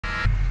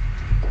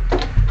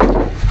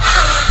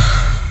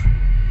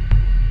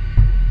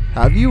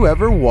Have you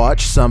ever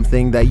watched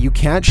something that you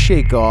can't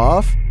shake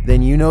off?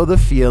 Then you know the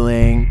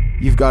feeling.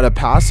 You've got to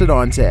pass it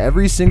on to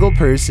every single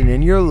person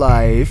in your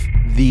life.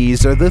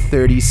 These are the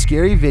 30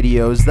 scary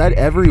videos that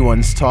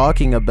everyone's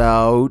talking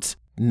about.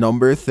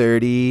 Number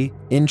 30,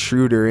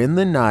 intruder in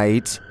the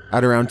night.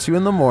 At around 2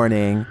 in the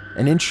morning,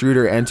 an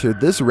intruder entered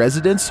this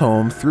resident's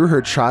home through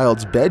her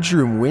child's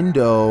bedroom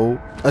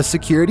window. A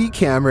security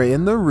camera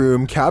in the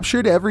room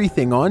captured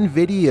everything on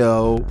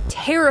video.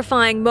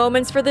 Terrifying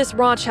moments for this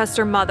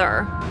Rochester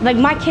mother. Like,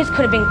 my kids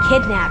could have been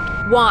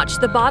kidnapped. Watch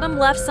the bottom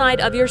left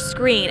side of your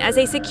screen as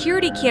a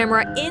security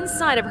camera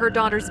inside of her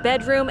daughter's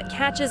bedroom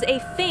catches a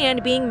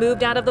fan being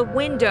moved out of the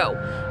window.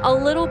 A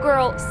little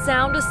girl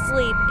sound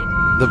asleep.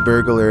 The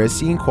burglar is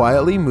seen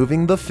quietly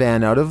moving the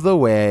fan out of the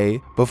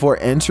way before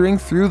entering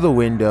through the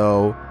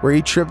window, where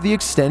he tripped the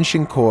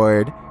extension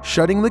cord,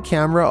 shutting the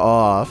camera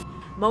off.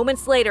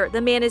 Moments later,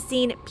 the man is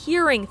seen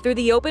peering through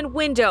the open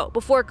window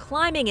before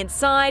climbing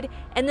inside,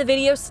 and the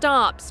video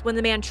stops when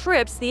the man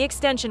trips the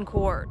extension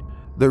cord.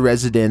 The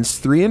residents'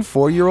 3- and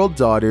 4-year-old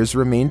daughters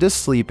remained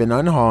asleep and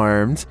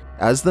unharmed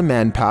as the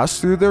man passed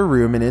through their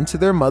room and into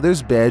their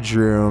mother's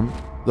bedroom.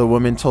 The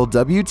woman told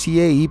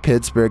WTAE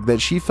Pittsburgh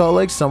that she felt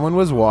like someone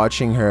was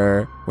watching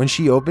her. When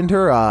she opened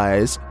her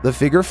eyes, the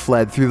figure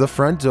fled through the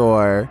front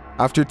door.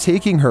 After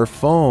taking her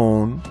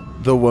phone,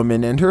 the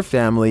woman and her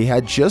family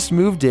had just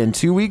moved in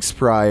 2 weeks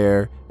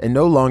prior and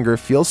no longer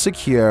feel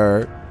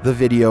secure. The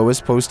video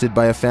was posted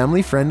by a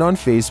family friend on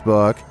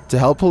Facebook to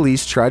help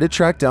police try to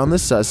track down the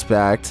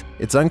suspect.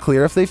 It's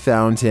unclear if they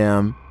found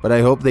him, but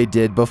I hope they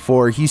did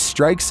before he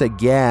strikes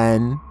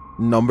again.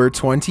 Number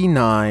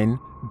 29.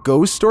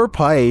 Ghost or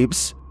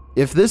pipes?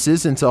 If this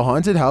isn't a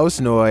haunted house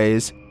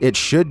noise, it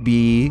should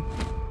be.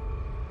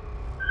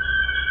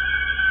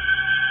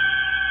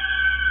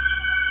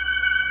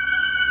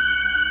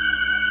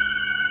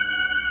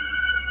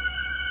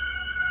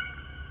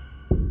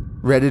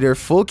 Redditor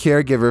Full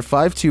Caregiver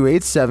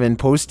 5287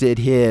 posted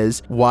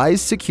his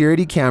wise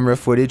security camera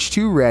footage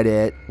to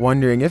Reddit,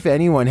 wondering if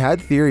anyone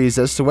had theories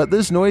as to what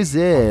this noise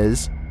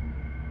is.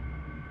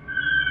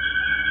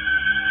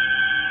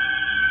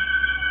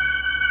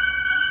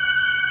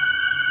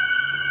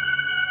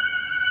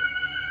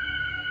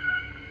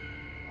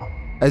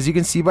 As you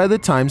can see by the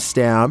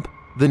timestamp,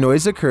 the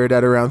noise occurred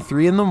at around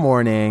 3 in the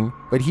morning,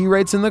 but he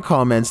writes in the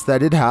comments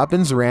that it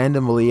happens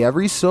randomly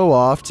every so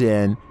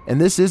often,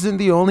 and this isn't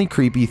the only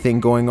creepy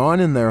thing going on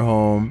in their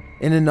home.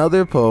 In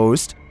another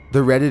post, the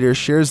Redditor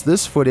shares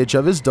this footage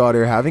of his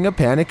daughter having a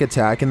panic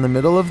attack in the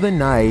middle of the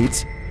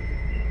night.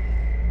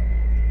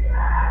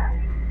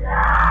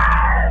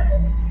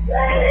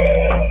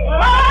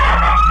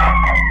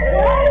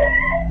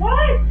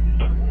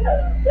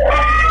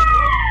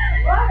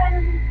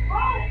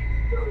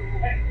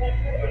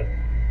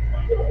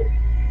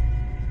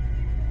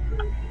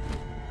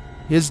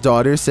 His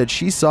daughter said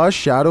she saw a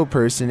shadow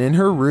person in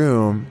her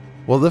room.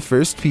 While the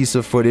first piece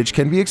of footage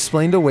can be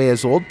explained away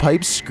as old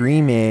pipes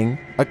screaming,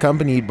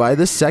 accompanied by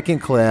the second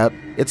clip,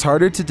 it's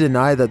harder to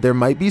deny that there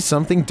might be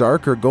something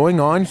darker going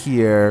on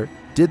here.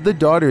 Did the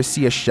daughter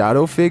see a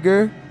shadow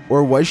figure?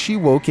 Or was she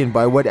woken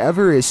by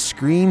whatever is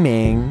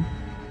screaming?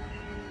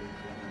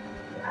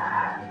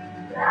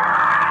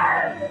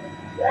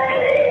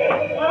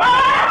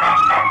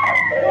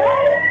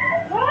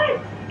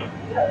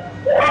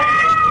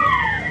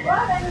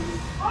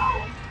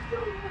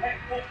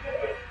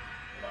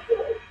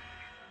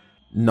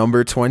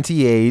 Number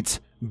 28,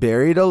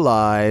 buried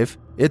alive.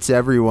 It's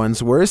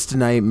everyone's worst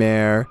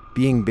nightmare,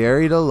 being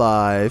buried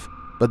alive.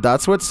 But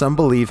that's what some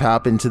believe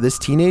happened to this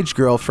teenage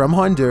girl from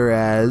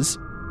Honduras.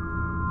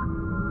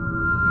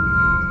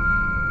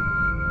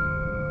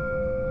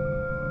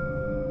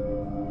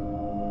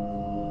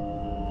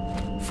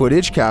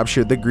 Footage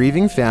captured the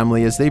grieving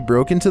family as they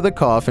broke into the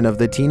coffin of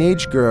the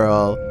teenage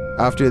girl.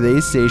 After they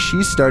say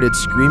she started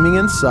screaming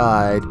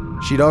inside,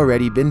 she'd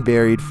already been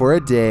buried for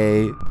a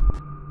day.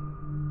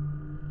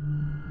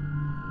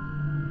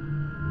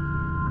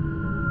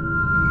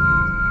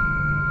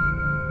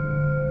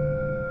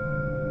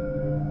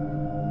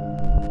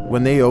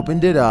 When they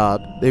opened it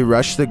up, they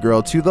rushed the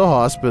girl to the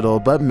hospital,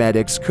 but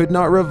medics could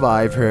not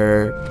revive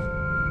her.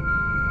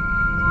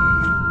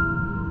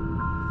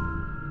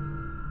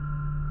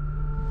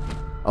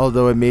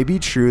 Although it may be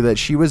true that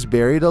she was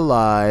buried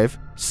alive,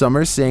 some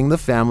are saying the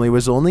family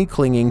was only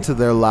clinging to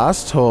their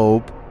last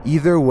hope.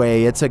 Either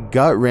way, it's a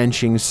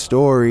gut-wrenching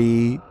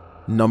story.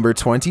 Number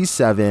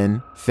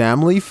 27,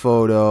 family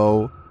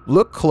photo.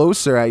 Look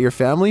closer at your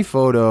family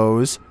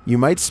photos. You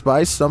might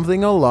spy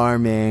something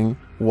alarming.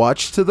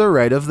 Watch to the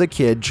right of the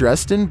kid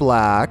dressed in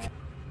black.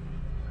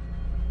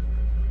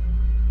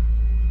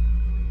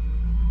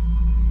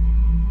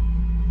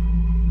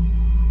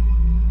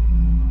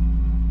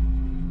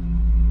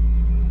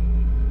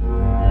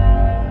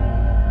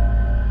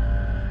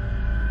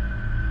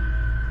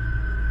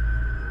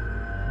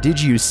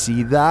 Did you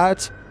see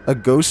that? A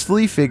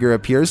ghostly figure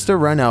appears to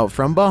run out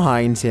from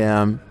behind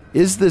him.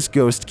 Is this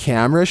ghost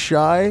camera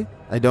shy?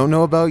 I don't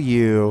know about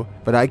you,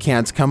 but I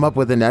can't come up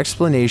with an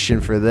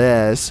explanation for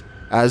this.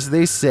 As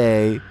they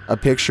say, a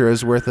picture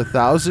is worth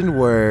 1,000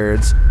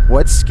 words.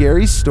 What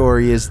scary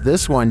story is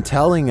this one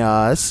telling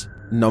us?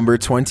 Number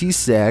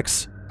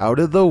 26, out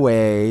of the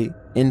way.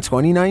 In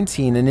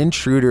 2019, an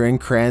intruder in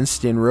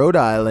Cranston, Rhode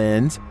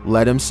Island,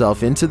 let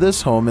himself into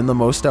this home in the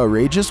most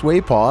outrageous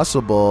way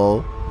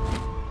possible.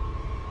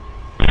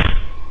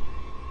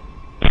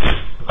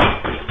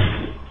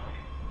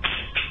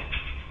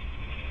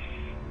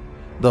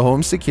 The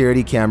home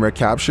security camera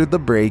captured the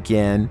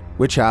break-in,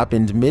 which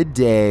happened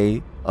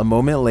midday. A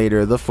moment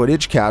later, the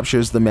footage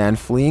captures the man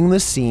fleeing the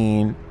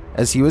scene.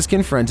 As he was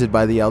confronted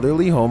by the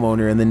elderly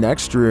homeowner in the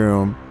next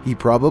room, he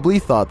probably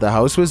thought the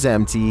house was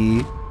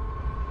empty.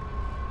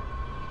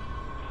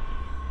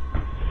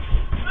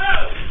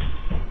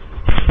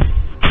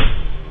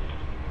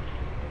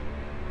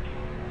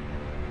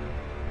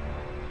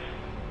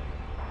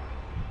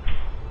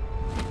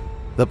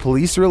 The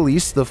police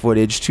released the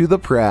footage to the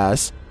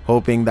press,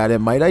 hoping that it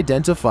might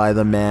identify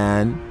the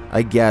man.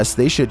 I guess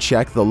they should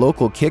check the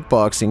local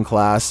kickboxing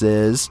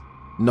classes.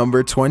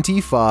 Number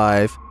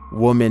 25,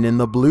 woman in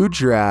the blue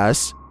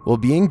dress, while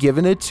being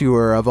given a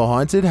tour of a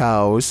haunted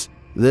house.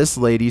 This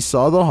lady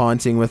saw the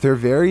haunting with her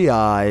very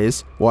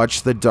eyes,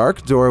 watched the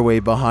dark doorway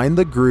behind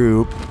the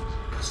group.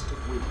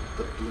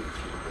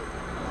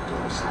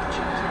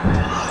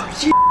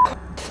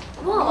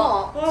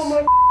 What? Oh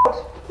my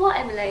God. What,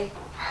 Emily?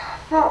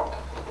 Fuck.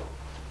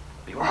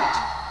 Are you alright?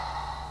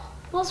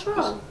 What's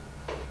wrong?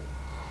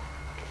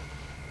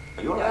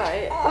 Are you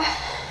alright?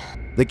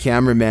 The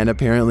cameraman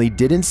apparently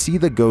didn't see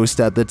the ghost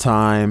at the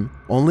time.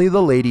 Only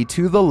the lady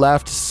to the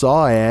left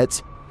saw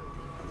it.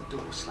 The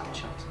door slammed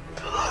shut.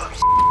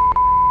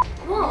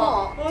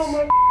 What? Oh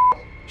my.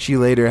 She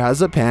later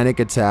has a panic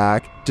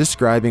attack,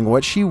 describing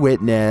what she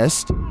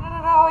witnessed. No,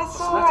 I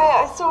saw it.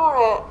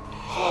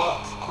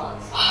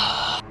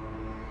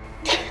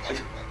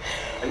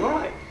 Are you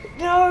alright?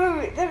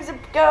 No, there was a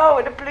girl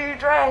in a blue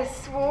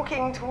dress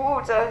walking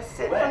towards us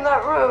from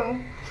that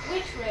room.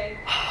 Which room?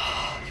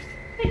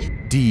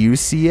 Do you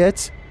see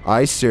it?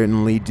 I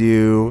certainly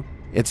do.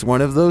 It's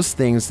one of those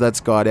things that's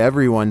got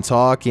everyone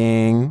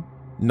talking.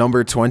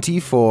 Number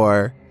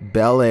 24,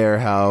 Bel Air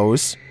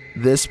House.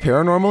 This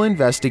paranormal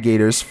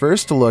investigator's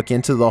first look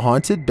into the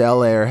haunted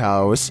Bel Air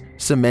house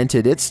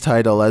cemented its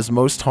title as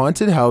most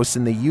haunted house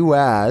in the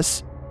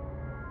US.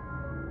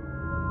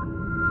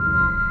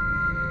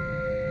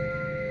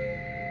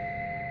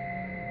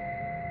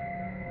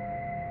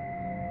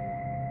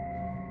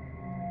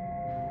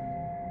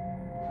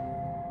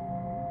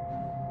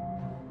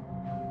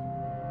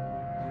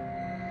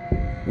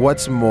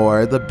 What's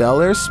more, the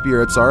Bel Air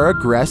spirits are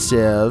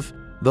aggressive.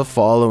 The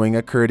following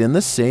occurred in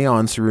the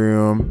seance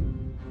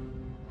room.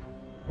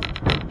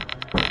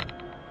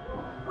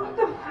 What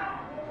the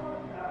f-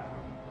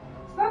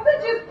 Something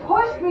just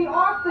pushed me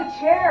off the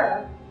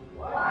chair.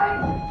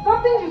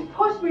 Something just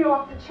pushed me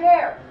off the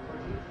chair.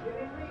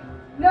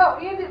 No,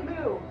 and it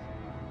moved.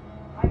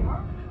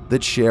 The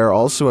chair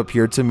also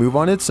appeared to move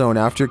on its own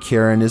after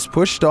Karen is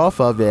pushed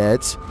off of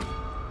it.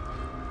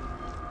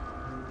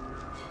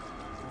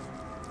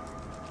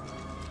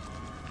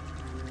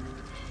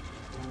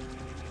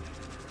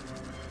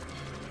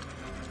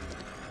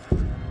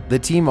 The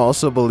team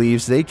also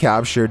believes they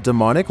captured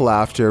demonic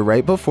laughter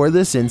right before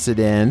this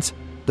incident.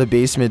 The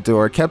basement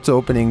door kept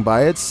opening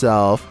by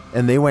itself,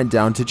 and they went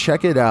down to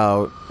check it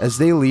out. As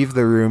they leave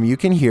the room, you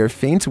can hear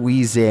faint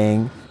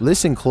wheezing.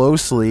 Listen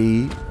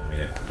closely.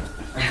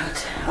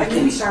 I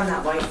can shine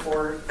that light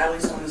for at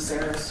least on the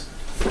stairs.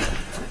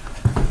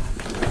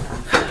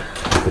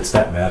 If it's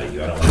that mad at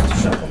you, I don't want to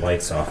shut the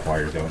lights off while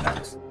you're doing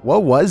that.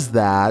 What was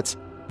that?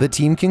 The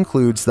team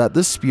concludes that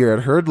the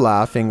spirit heard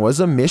laughing was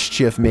a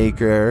mischief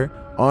maker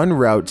en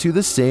route to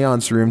the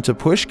seance room to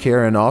push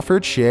Karen off her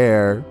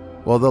chair.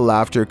 While the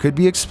laughter could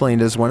be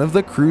explained as one of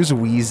the crew's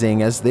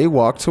wheezing as they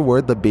walk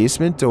toward the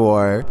basement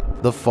door,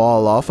 the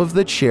fall off of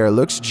the chair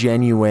looks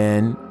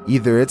genuine.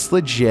 Either it's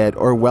legit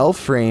or well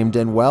framed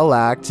and well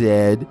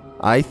acted.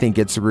 I think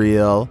it's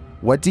real.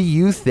 What do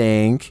you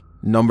think?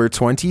 Number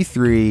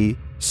 23,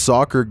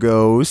 Soccer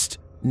Ghost.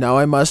 Now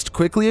I must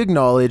quickly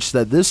acknowledge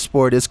that this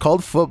sport is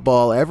called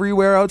football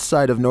everywhere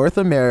outside of North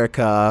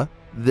America.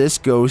 This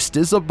ghost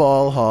is a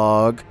ball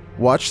hog.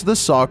 Watch the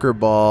soccer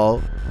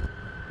ball.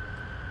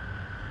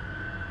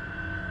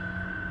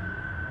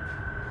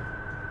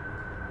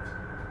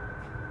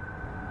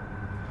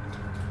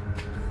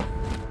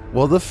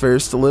 Well, the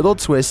first little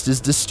twist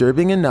is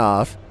disturbing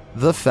enough.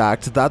 The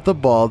fact that the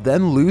ball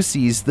then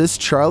loosies this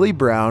Charlie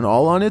Brown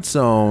all on its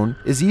own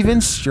is even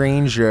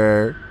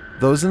stranger.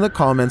 Those in the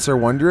comments are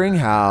wondering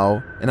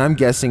how, and I'm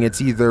guessing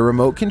it's either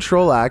remote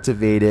control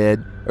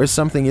activated or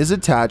something is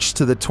attached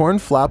to the torn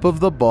flap of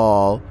the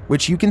ball,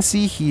 which you can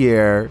see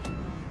here.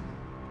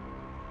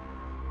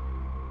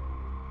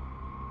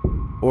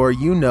 Or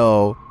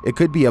it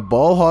could be a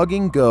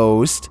ball-hogging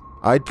ghost.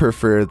 I'd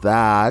prefer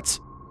that.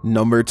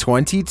 Number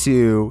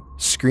 22,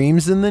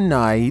 Screams in the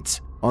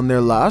Night. On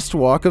their last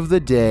walk of the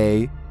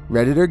day,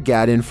 Redditor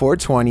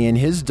Gaddin420 and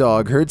his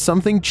dog heard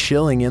something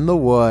chilling in the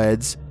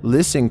woods.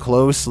 Listen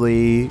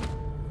closely.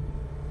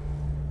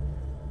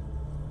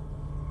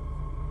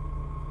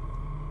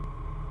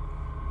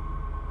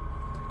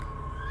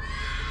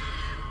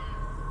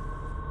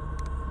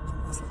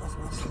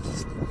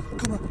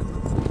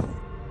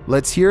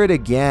 Let's hear it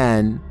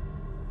again.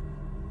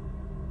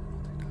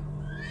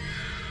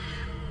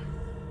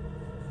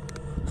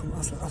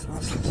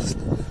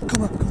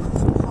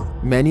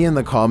 Many in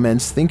the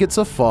comments think it's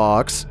a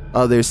fox,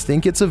 others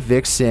think it's a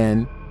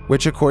vixen,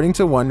 which according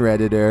to one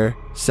Redditor,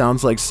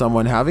 sounds like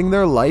someone having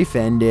their life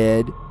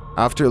ended.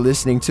 After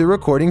listening to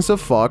recordings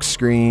of fox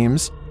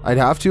screams, I'd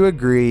have to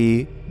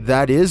agree,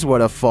 that is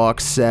what a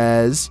fox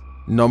says.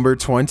 Number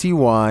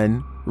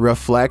 21,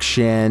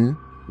 reflection.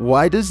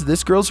 Why does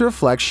this girl's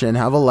reflection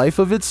have a life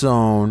of its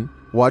own?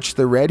 Watch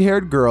the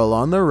red-haired girl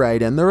on the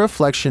right and the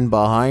reflection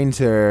behind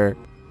her.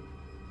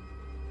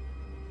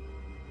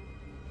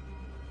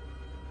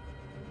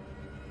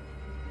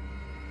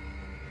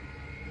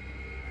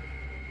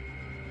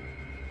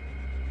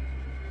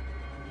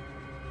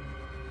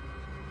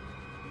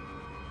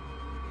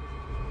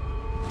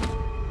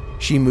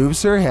 She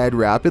moves her head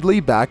rapidly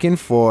back and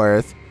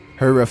forth.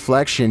 Her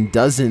reflection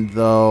doesn't,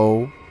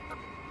 though.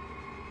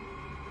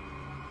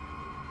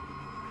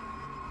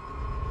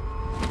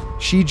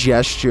 She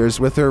gestures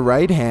with her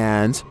right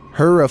hand.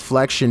 Her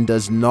reflection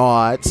does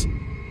not.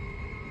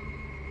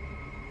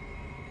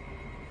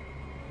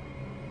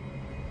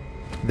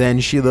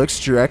 Then she looks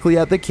directly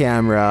at the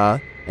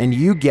camera, and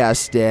you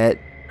guessed it,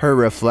 her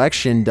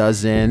reflection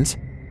doesn't.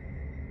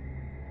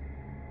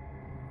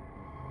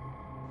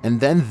 And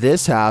then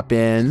this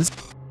happens.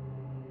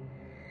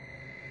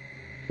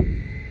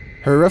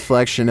 Her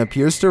reflection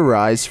appears to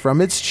rise from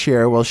its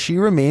chair while she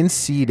remains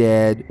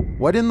seated.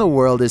 What in the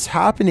world is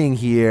happening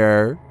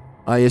here?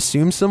 I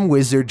assume some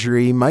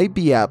wizardry might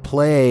be at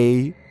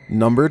play.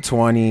 Number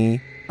 20.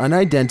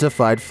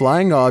 Unidentified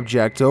flying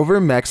object over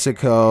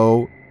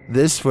Mexico.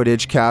 This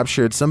footage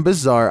captured some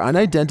bizarre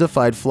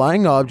unidentified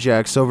flying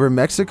objects over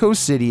Mexico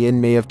City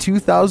in May of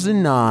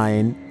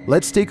 2009.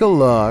 Let's take a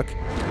look.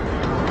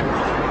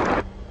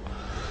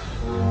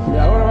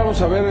 Ahora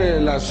vamos a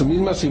ver las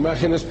mismas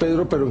imágenes,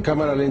 Pedro, pero en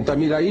cámara lenta.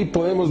 Mira, ahí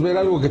podemos ver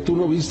algo que tú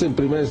no viste en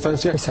primera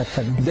instancia.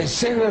 Exactamente.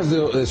 Decenas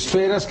de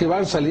esferas que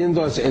van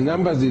saliendo en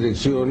ambas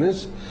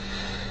direcciones.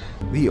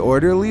 The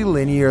orderly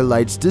linear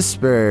lights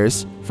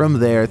disperse. From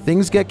there,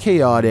 things get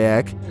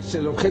chaotic.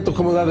 El objeto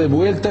como da de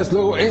vueltas.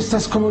 Luego,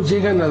 estas cómo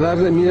llegan a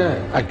darle. Mira,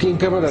 aquí en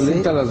cámara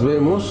lenta las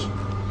vemos.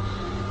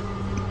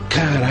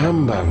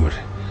 Caramba, hombre.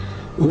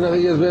 Una de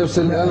ellas, ve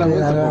usted, le da la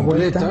vuelta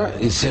completa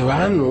y se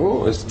va,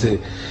 ¿no?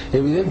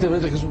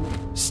 Evidentemente que es un...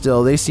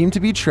 Still, they seem to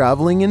be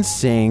traveling in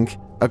sync.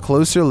 A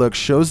closer look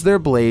shows they're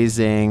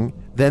blazing.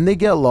 Then they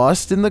get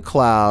lost in the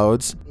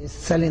clouds.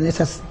 Salen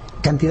esas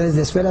cantidades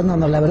de esferas. No,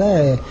 la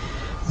verdad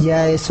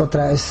ya es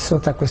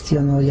otra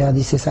cuestión, ¿no? Ya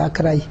dices,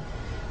 caray.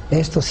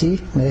 Esto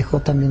sí, me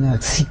dejó también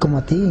así como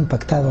a ti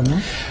impactado,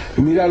 ¿no?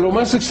 Mira, lo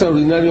más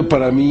extraordinario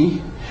para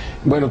mí,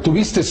 bueno,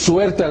 tuviste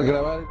suerte al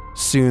grabar.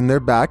 Soon they're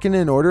back in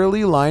an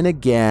orderly line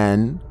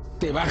again.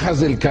 Te bajas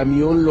del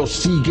camión, lo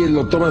sigues,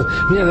 lo tomas.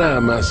 Mira nada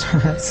más.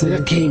 Sí.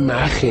 Mira qué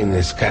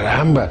imágenes,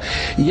 caramba.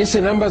 Y es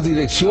en ambas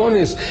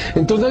direcciones.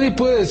 Entonces nadie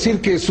puede decir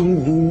que es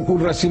un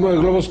racimo de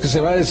globos que se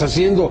va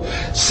deshaciendo.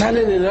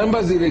 Salen en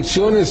ambas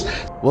direcciones.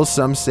 Well,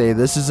 some say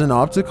this is an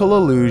optical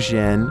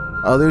illusion.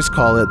 Others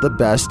call it the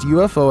best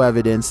UFO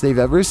evidence they've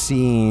ever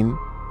seen.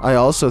 I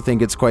also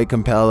think it's quite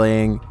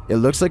compelling. It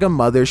looks like a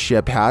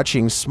mothership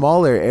hatching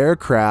smaller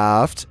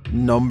aircraft.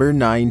 Number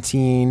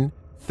 19.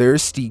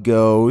 Thirsty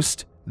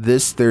Ghost.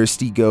 This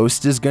thirsty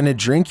ghost is gonna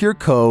drink your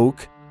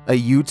Coke. A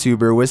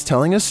YouTuber was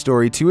telling a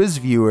story to his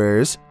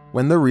viewers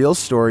when the real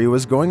story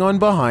was going on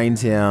behind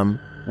him.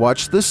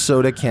 Watch the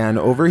soda can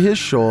over his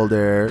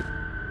shoulder.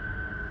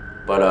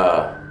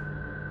 But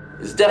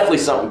it's definitely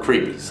something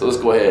creepy, so let's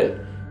go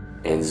ahead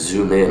and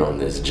zoom in on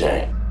this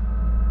jank.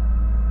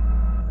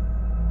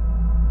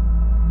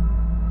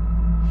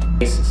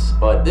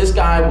 But this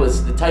guy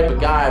was the type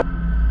of guy.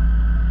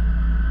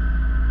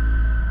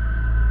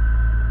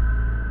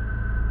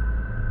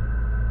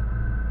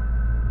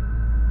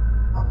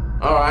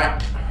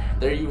 Alright,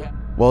 there you have.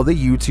 While the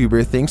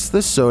YouTuber thinks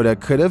the soda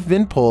could have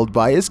been pulled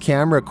by his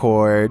camera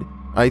cord,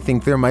 I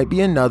think there might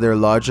be another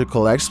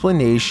logical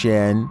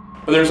explanation.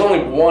 But there's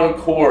only one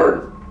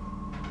cord,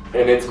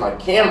 and it's my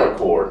camera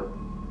cord.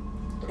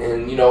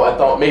 And you know, I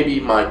thought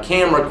maybe my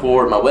camera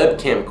cord, my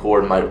webcam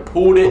cord might have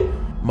pulled it.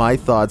 My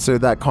thoughts are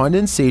that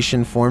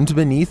condensation formed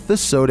beneath the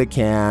soda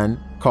can,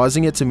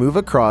 causing it to move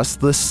across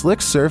the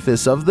slick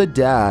surface of the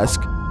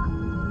desk.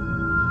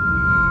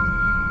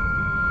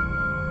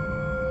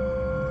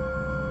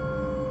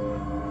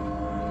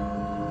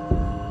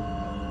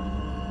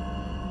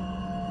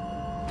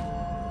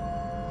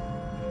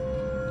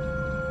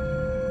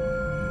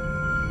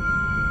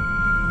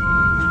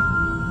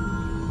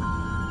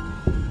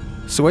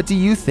 So what do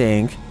you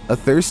think? A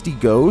thirsty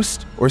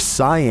ghost or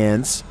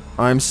science?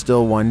 I'm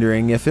still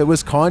wondering if it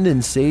was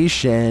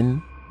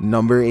condensation.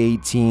 Number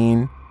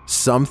 18.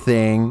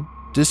 Something.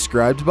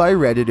 Described by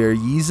Redditor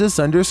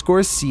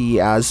Yeezus_C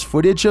as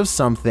footage of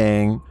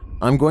something.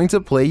 I'm going to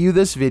play you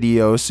this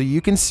video so you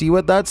can see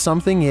what that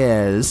something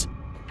is.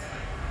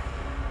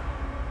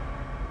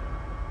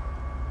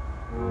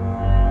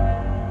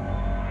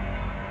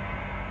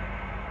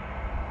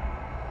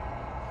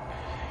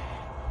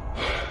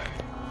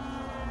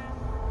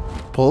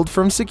 Pulled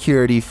from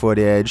security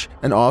footage,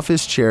 an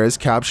office chair is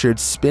captured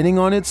spinning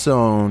on its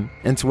own,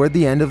 and toward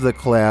the end of the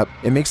clip,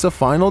 it makes a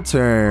final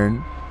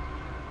turn.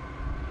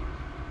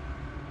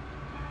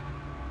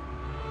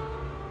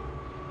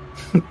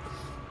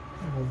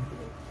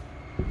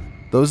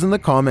 Those in the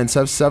comments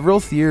have several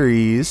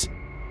theories.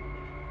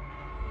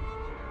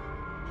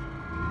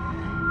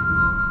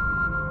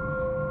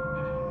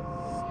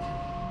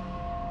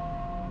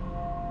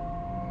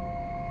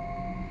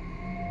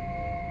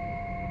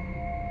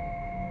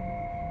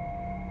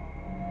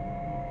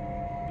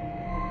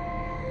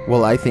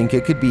 Well, I think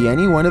it could be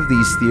any one of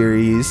these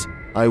theories.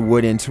 I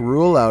wouldn't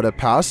rule out a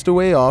passed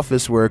away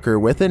office worker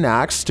with an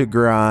axe to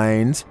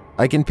grind.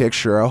 I can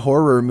picture a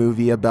horror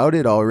movie about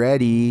it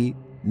already.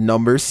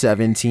 Number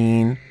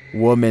 17,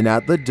 woman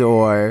at the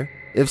door.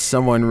 If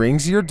someone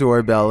rings your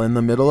doorbell in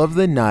the middle of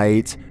the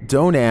night,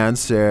 don't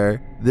answer.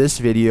 This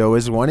video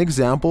is one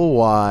example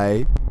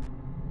why.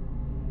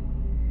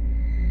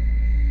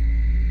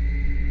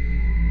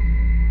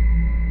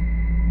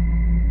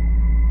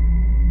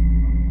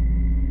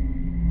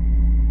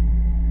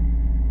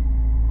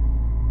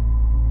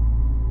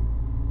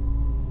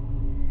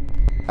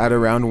 At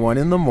around 1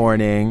 in the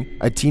morning,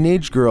 a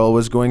teenage girl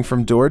was going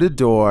from door to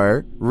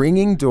door,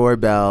 ringing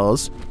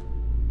doorbells.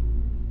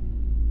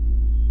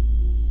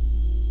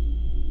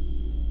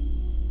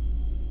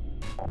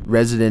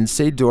 Residents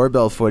say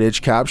doorbell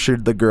footage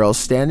captured the girl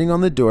standing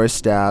on the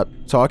doorstep,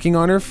 talking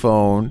on her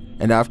phone,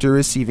 and after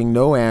receiving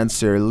no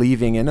answer,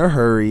 leaving in a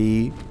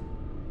hurry.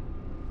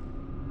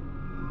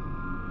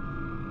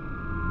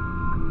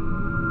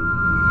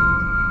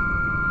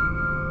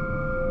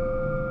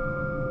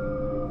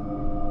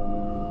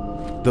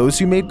 Those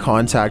who made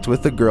contact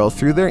with the girl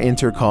through their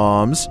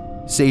intercoms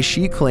say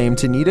she claimed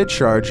to need a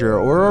charger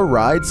or a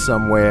ride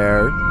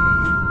somewhere.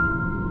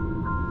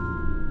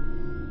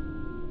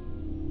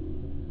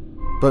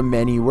 But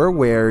many were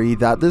wary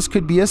that this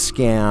could be a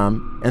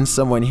scam, and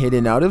someone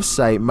hidden out of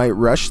sight might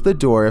rush the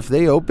door if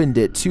they opened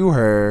it to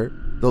her.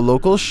 The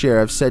local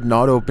sheriff said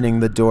not opening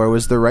the door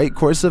was the right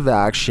course of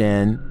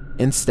action.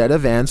 Instead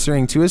of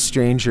answering to a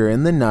stranger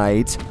in the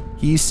night,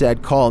 he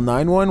said call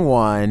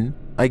 911.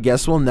 I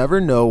guess we'll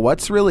never know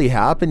what's really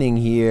happening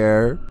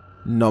here.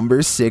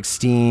 Number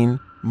 16,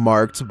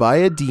 marked by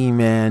a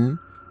demon.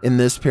 In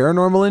this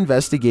paranormal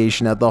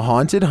investigation at the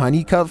haunted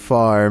Honeycutt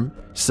Farm,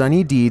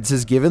 Sunny Deeds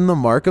is given the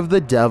mark of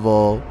the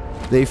devil.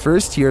 They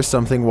first hear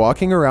something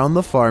walking around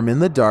the farm in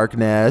the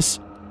darkness.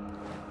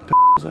 What the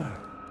f is that?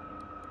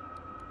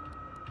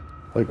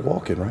 Like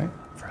walking, right?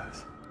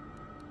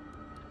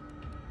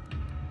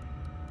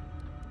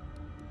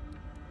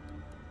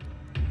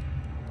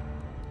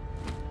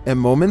 And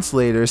moments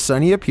later,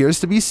 Sunny appears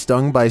to be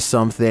stung by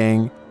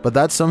something, but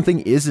that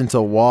something isn't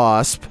a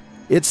wasp.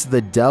 It's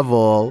the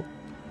devil.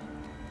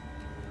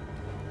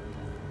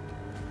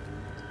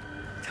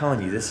 I'm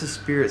telling you, this is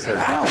spirit says.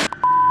 Ow!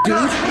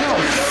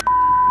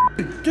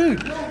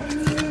 Dude!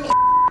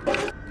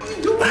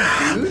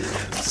 Dude!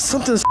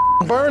 Something's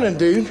burning,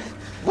 dude.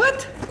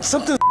 What?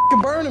 Something's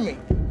burning me.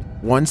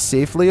 Once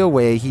safely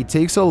away, he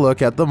takes a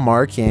look at the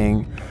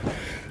marking.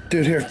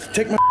 Dude, here,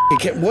 take my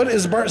what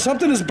is burn?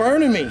 Something is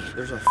burning me.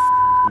 There's a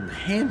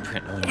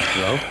handprint on you,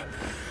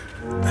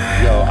 bro.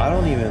 Yo, I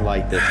don't even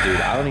like this, dude.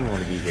 I don't even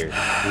want to be here.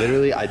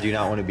 Literally, I do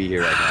not want to be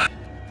here right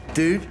now.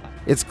 Dude.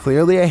 It's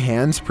clearly a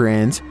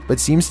handprint,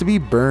 but seems to be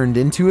burned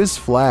into his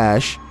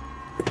flesh.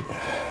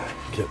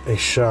 Get a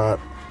shot.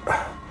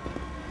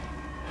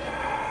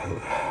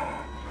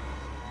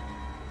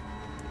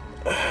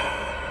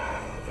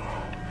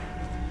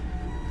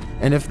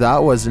 And if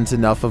that wasn't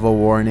enough of a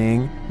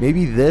warning,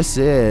 maybe this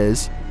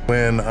is.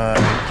 When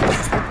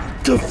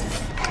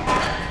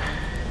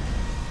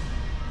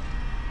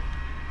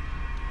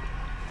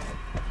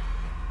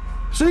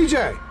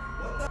CJ!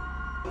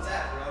 What's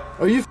that,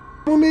 bro? Are you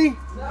with me?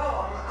 No,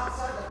 I'm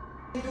outside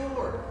the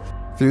door.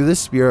 Through the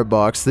spirit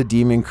box, the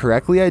demon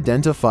correctly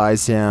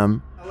identifies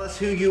him. Tell us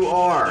who you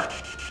are.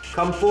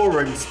 Come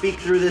forward and speak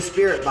through this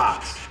spirit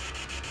box.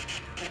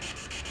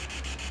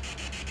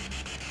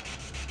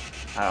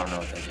 I don't know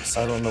what they just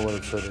said. I don't know what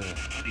it said either.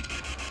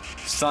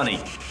 Sonny.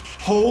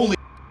 Holy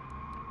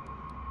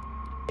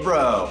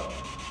bro.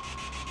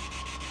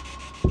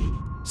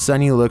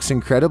 Sunny looks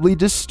incredibly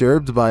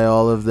disturbed by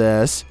all of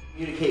this.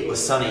 Communicate with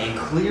Sonny, and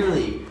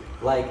clearly,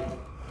 like,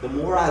 the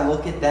more I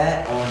look at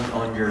that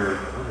on your,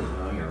 what is it,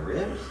 on your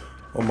ribs?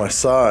 On my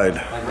side.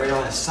 Like right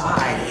on the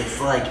side,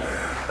 it's like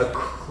a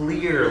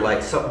clear,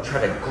 like something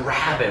trying to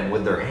grab him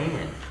with their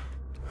hand.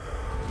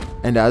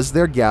 And as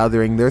they're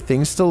gathering their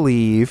things to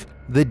leave,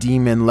 the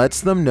demon lets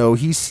them know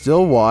he's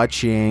still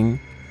watching.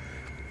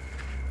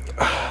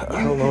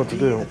 I don't know what to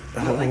do.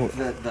 Like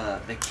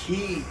the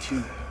key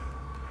to.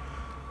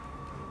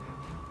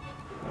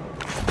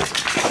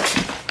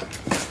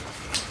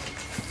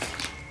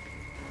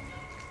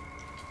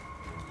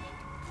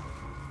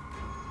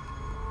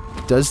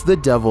 Does the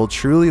devil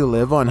truly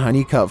live on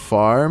Honeycutt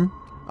Farm?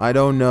 I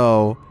don't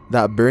know.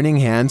 That burning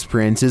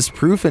handprint is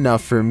proof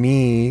enough for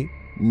me.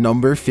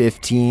 Number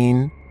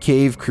 15,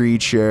 cave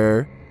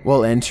creature.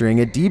 While entering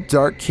a deep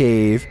dark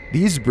cave,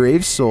 these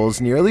brave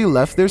souls nearly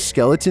left their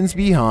skeletons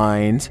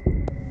behind.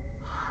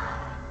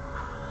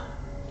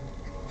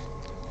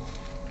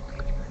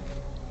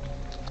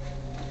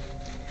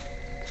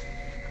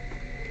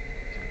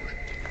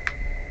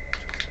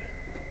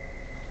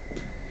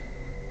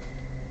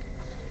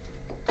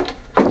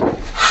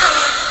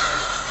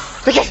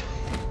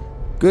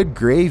 Good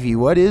gravy,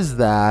 what is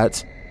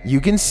that?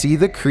 You can see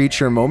the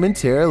creature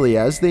momentarily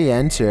as they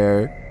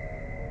enter.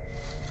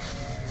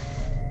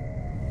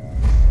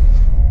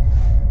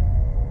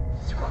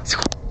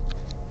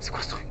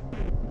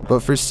 But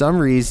for some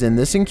reason,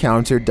 this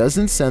encounter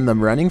doesn't send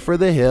them running for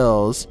the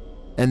hills.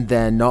 And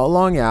then, not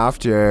long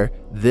after,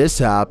 this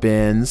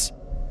happens.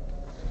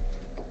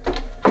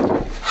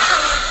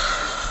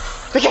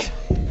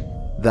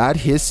 That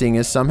hissing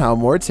is somehow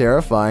more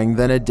terrifying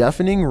than a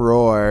deafening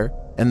roar.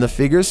 And the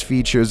figure's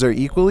features are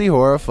equally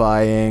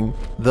horrifying.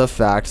 The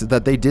fact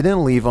that they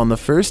didn't leave on the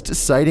first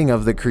sighting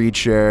of the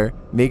creature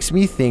makes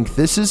me think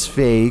this is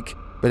fake,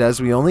 but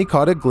as we only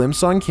caught a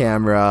glimpse on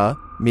camera,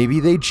 maybe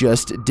they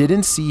just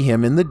didn't see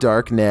him in the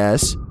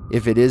darkness.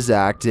 If it is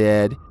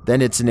acted,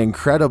 then it's an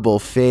incredible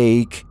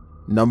fake.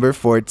 Number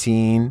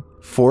 14.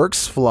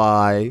 Forks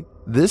fly.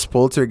 This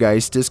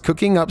poltergeist is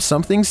cooking up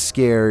something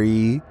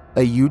scary.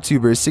 A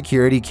YouTuber's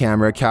security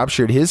camera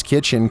captured his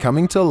kitchen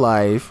coming to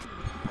life.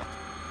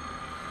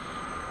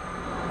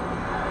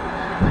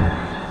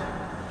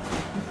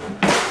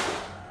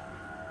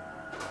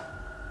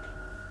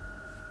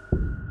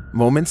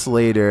 Moments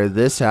later,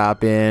 this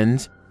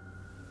happened.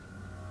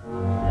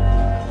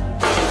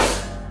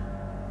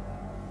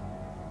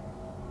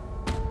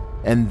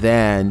 And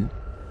then...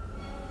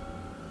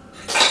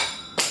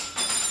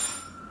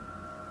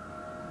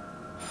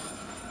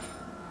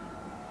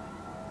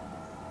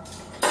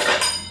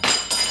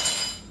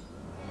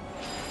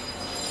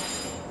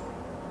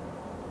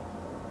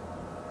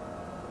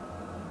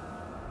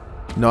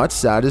 Not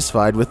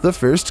satisfied with the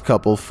first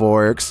couple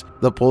forks,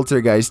 the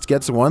poltergeist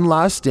gets one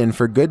last in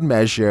for good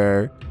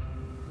measure.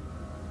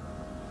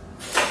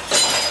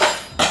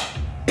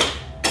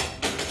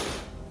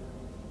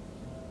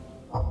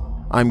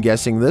 I'm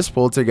guessing this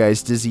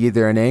poltergeist is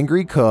either an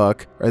angry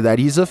cook or that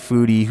he's a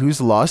foodie who's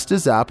lost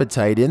his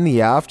appetite in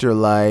the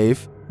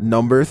afterlife.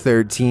 Number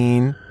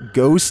 13.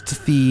 Ghost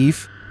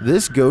Thief.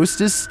 This ghost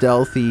is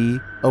stealthy.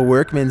 A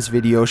workman's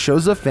video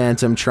shows a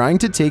phantom trying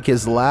to take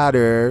his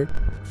ladder.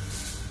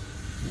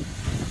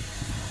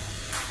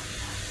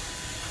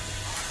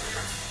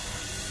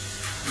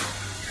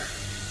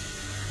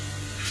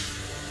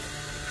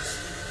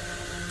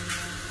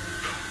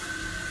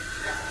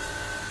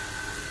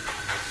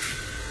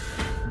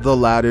 The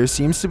ladder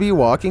seems to be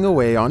walking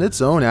away on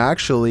its own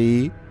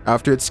actually.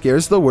 After it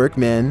scares the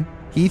workman,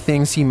 he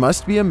thinks he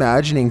must be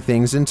imagining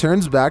things and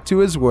turns back to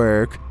his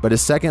work, but a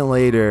second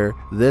later,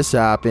 this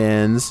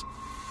happens.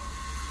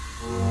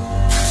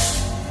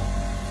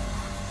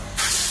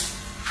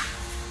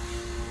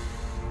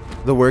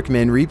 The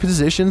workman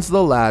repositions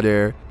the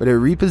ladder, but it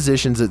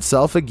repositions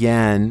itself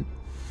again.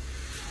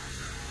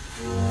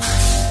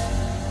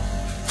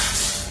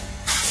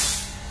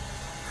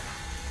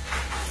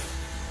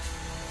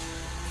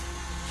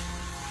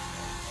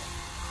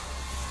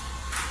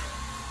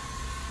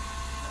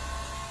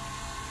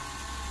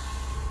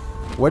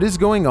 What is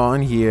going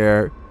on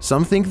here?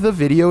 Some think the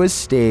video is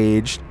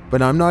staged,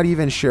 but I'm not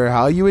even sure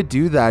how you would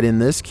do that in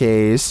this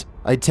case.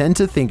 I tend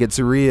to think it's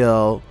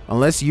real,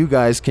 unless you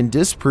guys can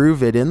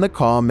disprove it in the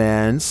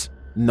comments.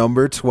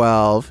 Number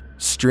 12.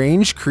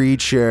 Strange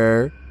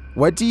creature.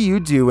 What do you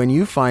do when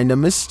you find a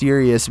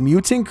mysterious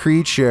mutant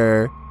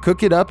creature?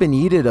 Cook it up and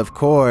eat it, of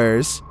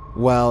course.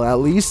 Well, at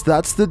least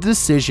that's the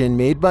decision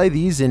made by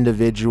these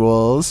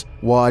individuals.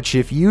 Watch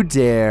if you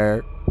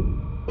dare.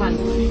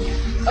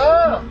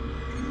 Oh!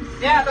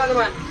 Ya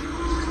teman-teman,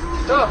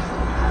 tuh,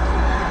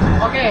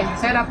 oke,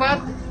 saya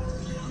dapat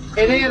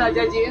ini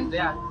Raja Jin,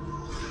 ya.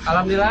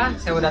 Alhamdulillah,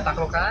 saya udah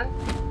taklukkan.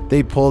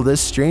 They pull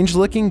this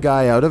strange-looking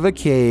guy out of a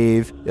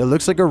cave. It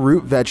looks like a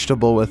root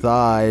vegetable with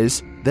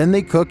eyes. Then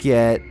they cook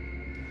it.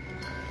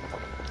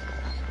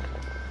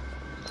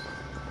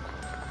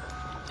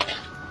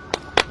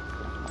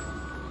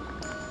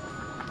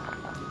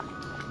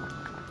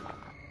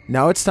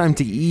 Now it's time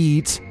to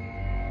eat.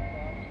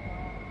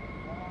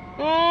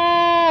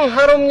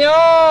 Harumnya.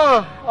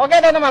 Oke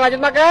teman-teman, lanjut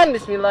makan.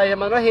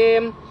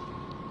 Bismillahirrahmanirrahim.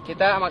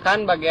 Kita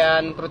makan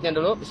bagian perutnya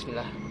dulu.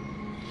 Bismillah.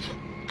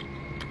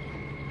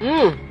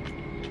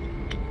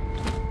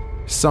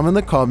 Some in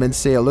the comments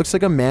say it looks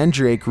like a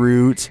mandrake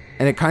root,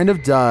 and it kind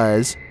of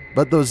does.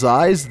 But those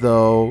eyes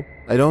though,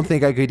 I don't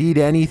think I could eat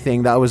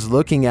anything that was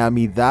looking at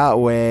me that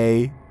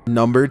way.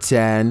 Number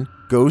 10.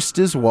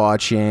 Ghost is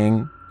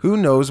watching. Who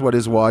knows what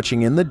is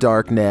watching in the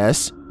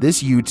darkness?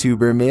 This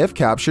YouTuber may have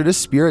captured a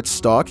spirit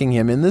stalking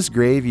him in this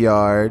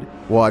graveyard.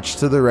 Watch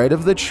to the right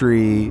of the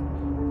tree.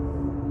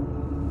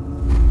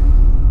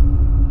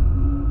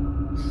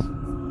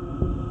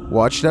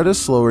 Watched at a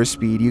slower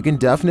speed, you can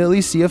definitely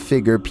see a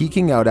figure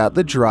peeking out at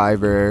the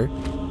driver.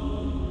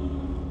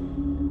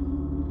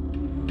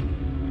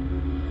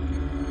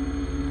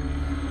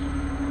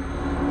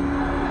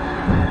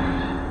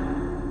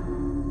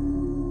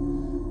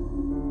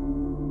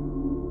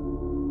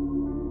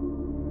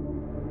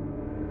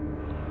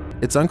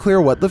 It's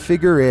unclear what the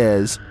figure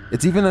is.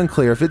 It's even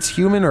unclear if it's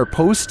human or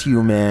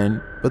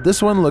post-human, but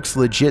this one looks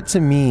legit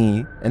to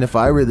me, and if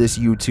I were this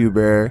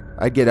YouTuber,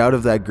 I'd get out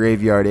of that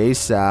graveyard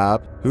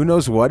ASAP. Who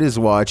knows what is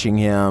watching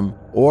him,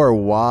 or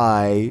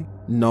why.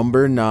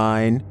 Number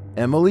 9,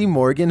 Emily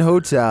Morgan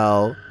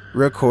Hotel.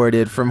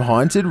 Recorded from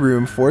Haunted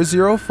Room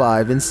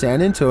 405 in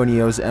San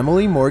Antonio's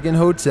Emily Morgan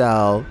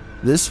Hotel.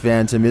 This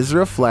phantom is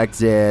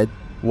reflected.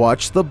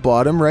 Watch the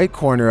bottom right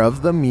corner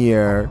of the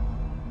mirror.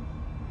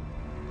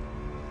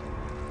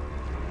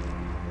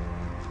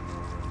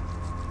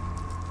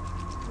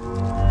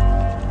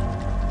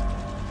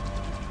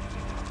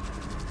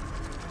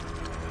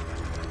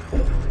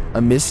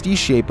 A misty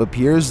shape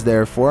appears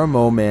there for a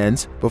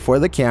moment before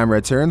the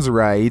camera turns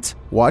right.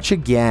 Watch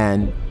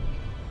again.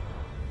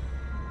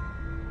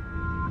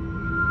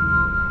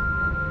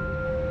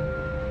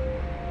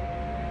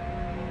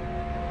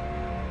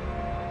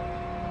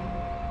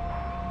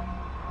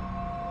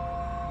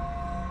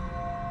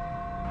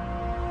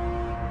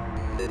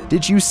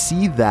 Did you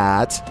see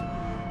that?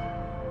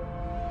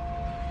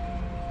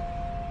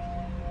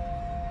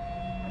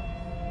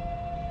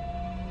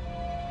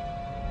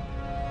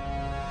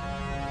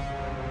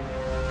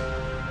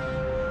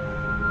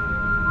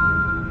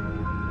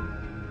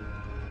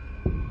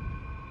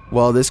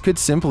 Well, this could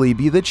simply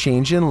be the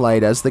change in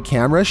light as the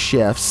camera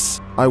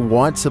shifts. I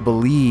want to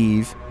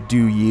believe.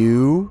 Do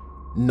you?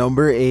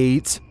 Number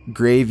 8,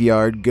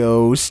 Graveyard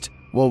Ghost.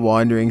 While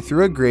wandering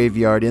through a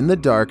graveyard in the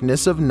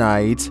darkness of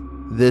night,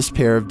 this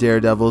pair of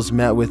daredevils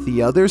met with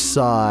the other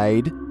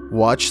side.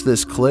 Watch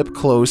this clip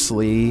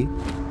closely.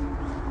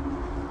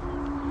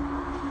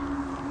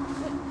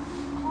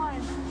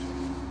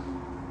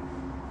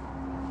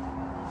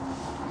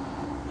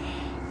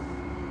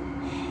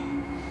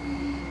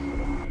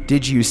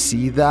 Did you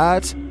see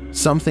that?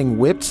 Something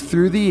whipped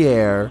through the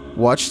air.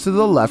 Watch to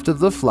the left of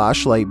the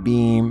flashlight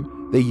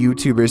beam. The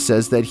YouTuber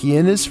says that he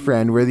and his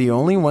friend were the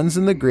only ones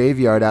in the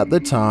graveyard at the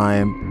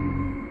time.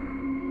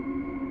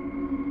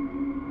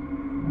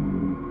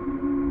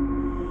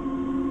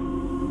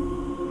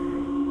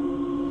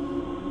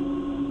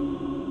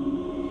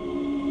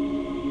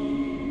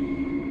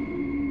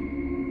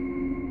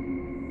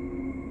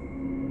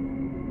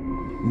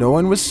 No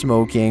one was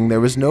smoking, there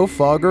was no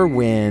fog or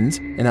wind,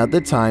 and at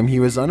the time he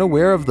was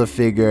unaware of the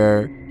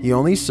figure. He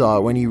only saw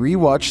it when he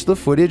rewatched the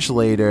footage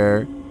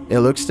later. It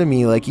looks to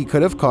me like he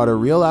could have caught a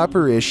real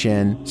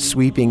apparition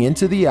sweeping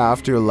into the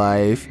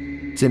afterlife.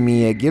 To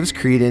me, it gives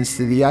credence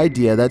to the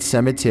idea that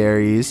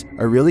cemeteries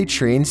are really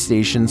train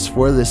stations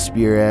for the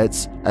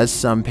spirits, as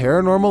some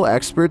paranormal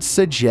experts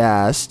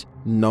suggest.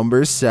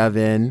 Number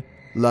 7,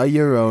 La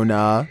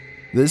Llorona.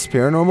 This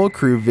paranormal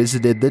crew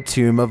visited the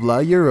tomb of La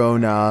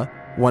Llorona,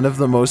 one of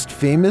the most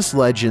famous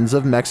legends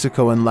of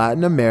Mexico and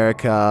Latin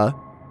America.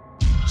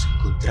 Nos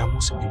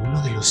encontramos en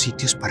uno de los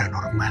sitios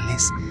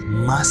paranormales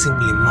más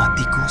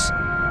emblemáticos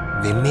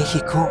de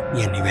México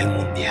y a nivel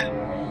mundial.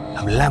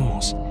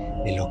 Hablamos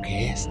de lo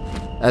que es.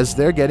 As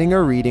they're getting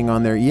a reading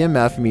on their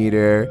EMF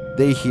meter,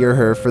 they hear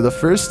her for the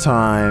first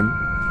time.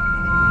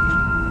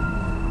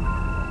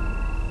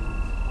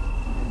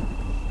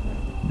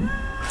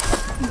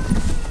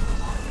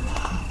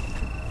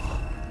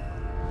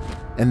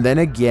 And then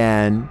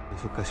again.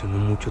 Eso ocasionó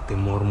mucho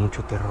temor,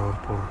 mucho terror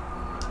por...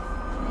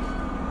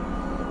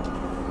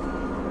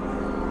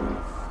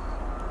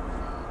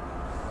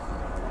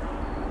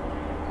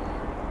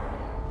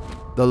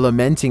 The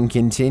lamenting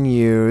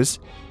continues.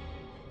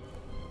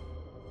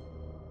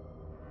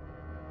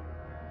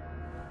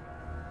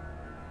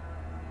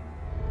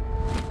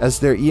 As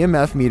their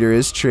EMF meter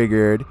is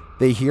triggered,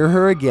 they hear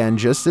her again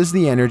just as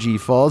the energy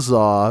falls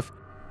off.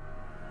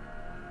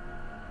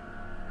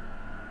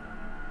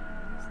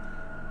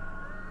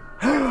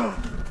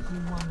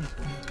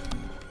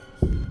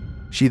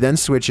 She then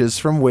switches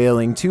from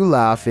wailing to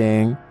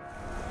laughing.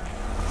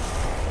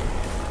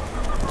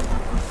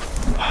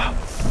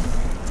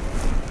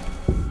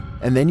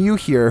 And then you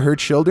hear her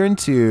children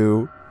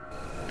too.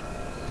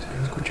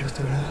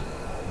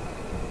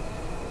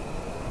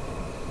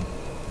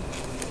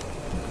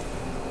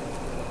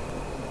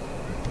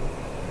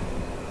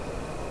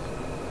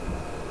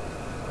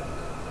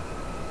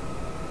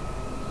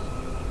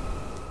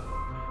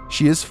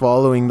 She is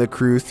following the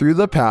crew through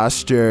the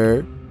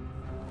pasture.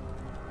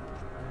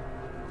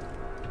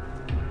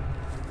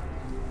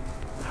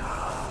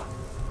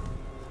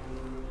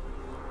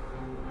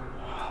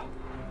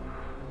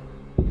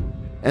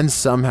 And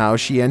somehow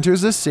she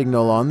enters a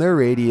signal on their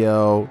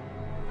radio.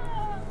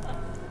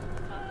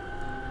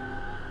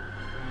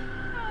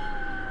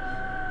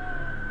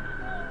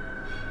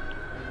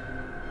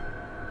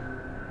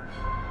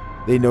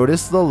 They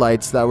notice the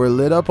lights that were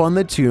lit up on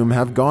the tomb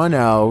have gone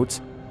out.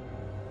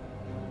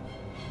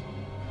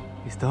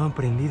 Estaban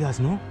prendidas,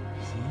 ¿no?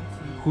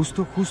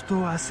 Justo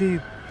hace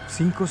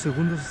 5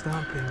 segundos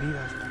estaban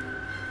prendidas.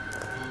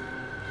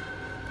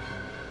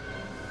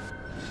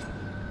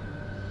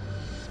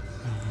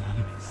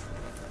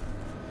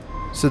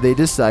 So they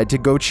decide to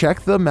go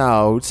check them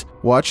out.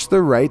 Watch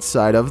the right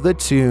side of the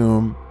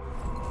tomb.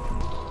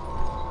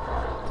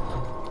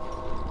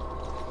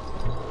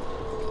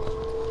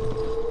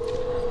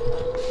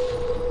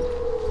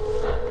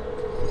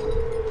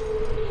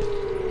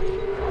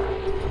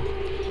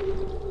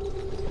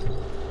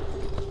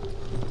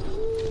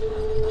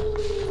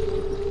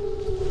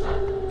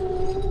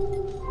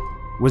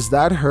 Was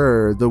that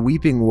her, the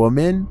weeping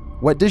woman?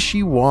 What does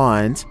she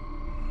want?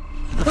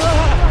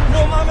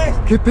 ¡No mames!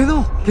 ¿Qué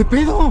pedo? ¿Qué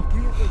pedo?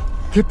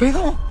 ¿Qué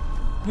pedo?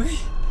 Güey.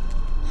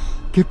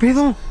 ¿Qué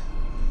pedo?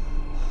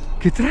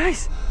 ¿Qué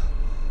traes?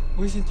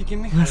 Güey, sentí que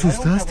me jalaron. Me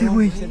asustaste,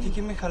 güey. Sentí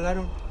que me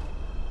jalaron.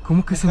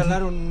 ¿Cómo que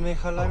me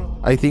jalaron?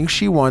 I think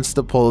she wants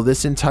to pull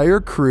this entire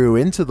crew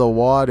into the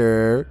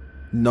water.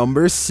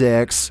 Number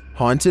 6,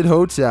 haunted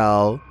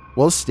hotel.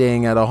 While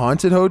staying at a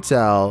haunted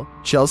hotel,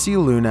 Chelsea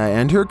Luna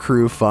and her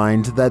crew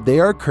find that they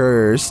are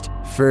cursed.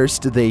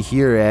 First, they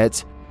hear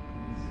it.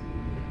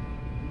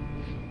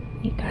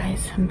 You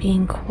guys, I'm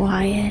being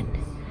quiet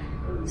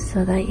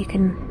so that you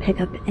can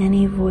pick up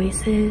any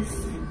voices.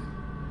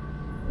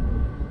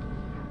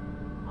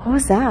 What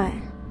was that?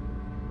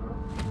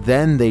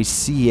 Then they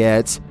see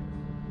it.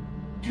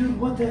 Dude,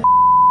 what the?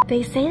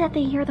 They say that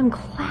they hear them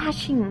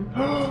clashing.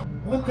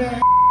 What the?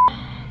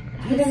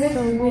 That's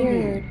so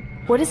weird.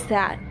 What is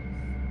that?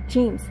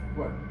 James,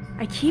 what?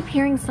 I keep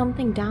hearing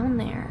something down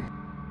there.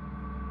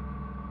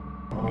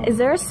 Is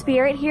there a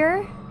spirit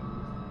here?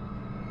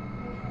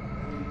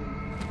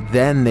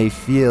 Then they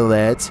feel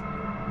it.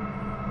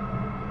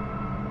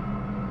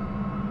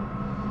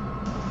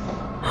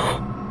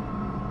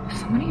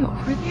 Somebody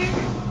over there?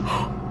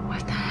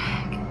 What the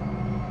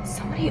heck?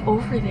 Somebody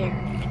over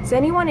there. Is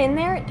anyone in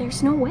there?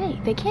 There's no way.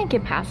 They can't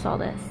get past all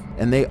this.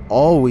 And they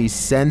always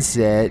sense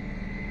it.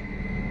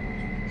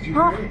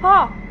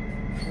 Oh!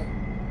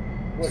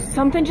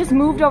 Something just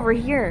moved over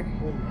here.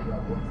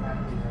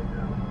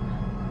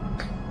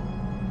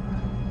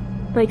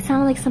 Like,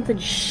 sounded like something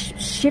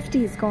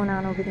shifty is going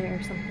on over there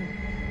or something.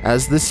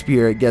 As the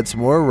spirit gets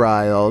more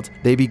riled,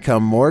 they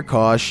become more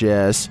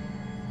cautious.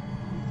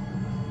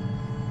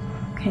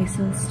 Okay,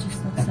 so this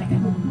just looks like a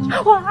home.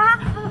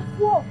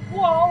 Whoa,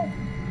 whoa!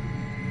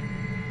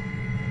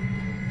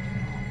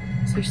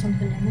 Is there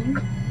something in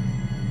there?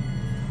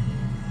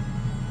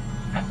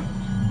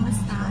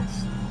 What's that?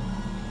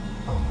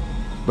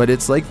 But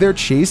it's like they're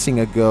chasing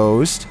a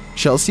ghost.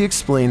 Chelsea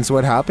explains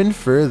what happened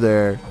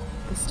further.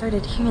 I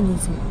started hearing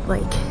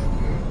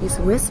these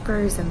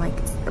whispers, and like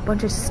a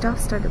bunch of stuff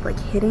started like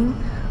hitting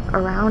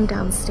around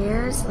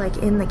downstairs, like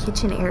in the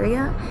kitchen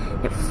area.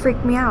 It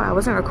freaked me out. I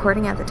wasn't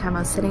recording at the time. I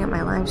was sitting at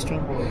my live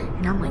stream,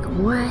 and I'm like,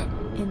 what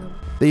in the...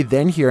 They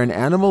then hear an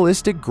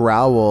animalistic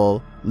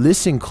growl.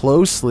 Listen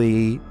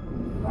closely.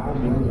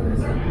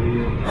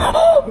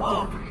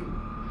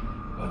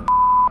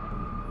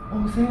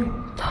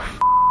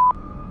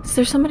 Is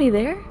there somebody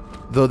there?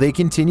 Though they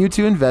continue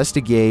to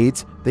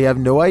investigate, they have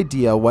no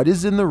idea what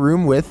is in the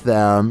room with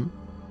them.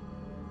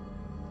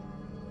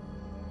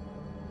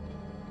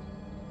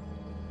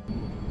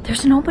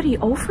 There's nobody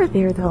over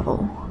there,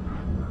 though.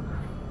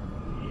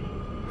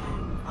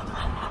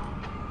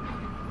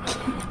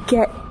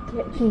 Get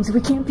James,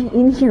 we can't be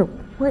in here.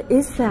 What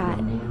is that?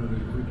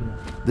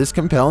 This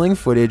compelling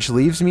footage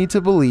leaves me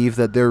to believe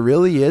that there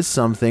really is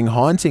something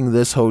haunting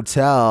this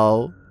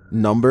hotel.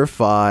 Number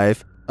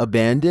 5,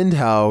 abandoned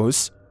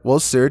house. While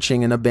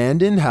searching an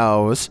abandoned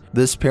house,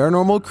 this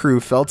paranormal crew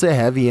felt a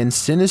heavy and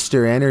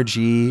sinister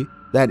energy.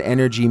 That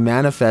energy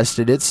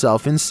manifested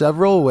itself in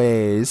several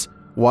ways.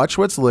 Watch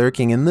what's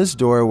lurking in this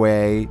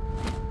doorway.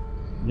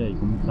 E aí,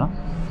 como tá?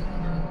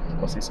 Tô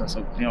com a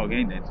sensação que tem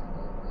alguém dentro.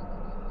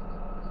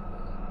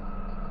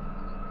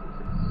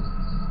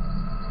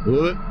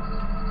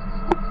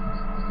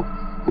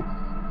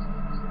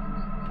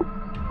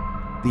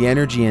 The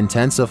energy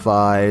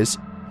intensifies.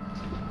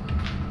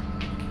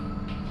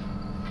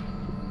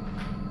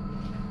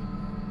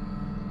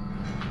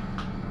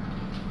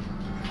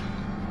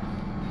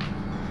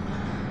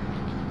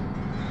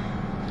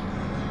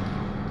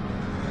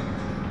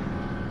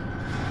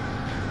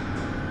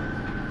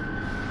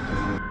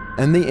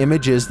 And the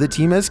images the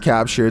team has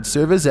captured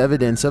serve as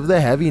evidence of the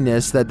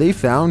heaviness that they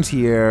found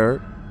here.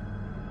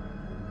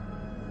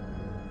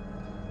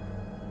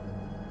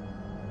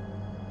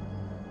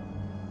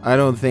 I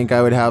don't think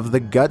I would have the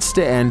guts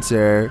to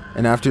enter,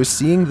 and after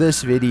seeing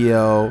this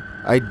video,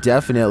 I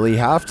definitely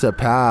have to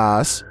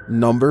pass.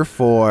 Number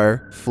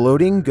 4,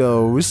 floating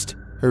ghost.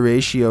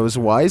 Horatio's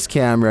wise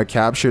camera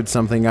captured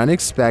something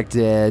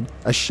unexpected,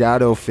 a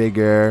shadow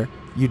figure.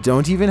 You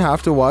don't even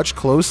have to watch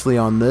closely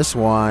on this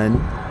one.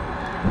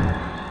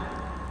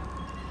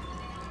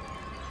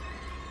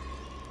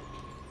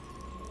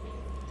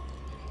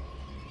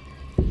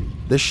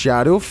 The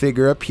shadow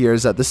figure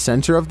appears at the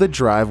center of the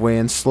driveway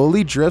and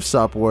slowly drifts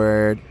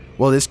upward.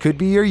 Well, this could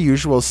be your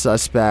usual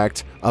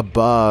suspect, a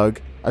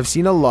bug. I've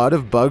seen a lot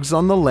of bugs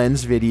on the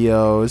lens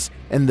videos,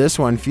 and this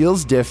one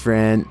feels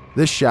different.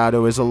 The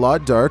shadow is a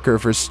lot darker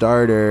for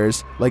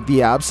starters, like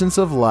the absence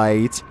of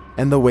light,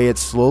 and the way it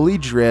slowly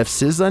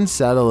drifts is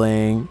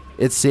unsettling.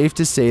 It's safe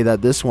to say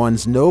that this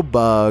one's no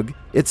bug,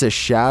 it's a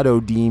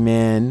shadow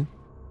demon.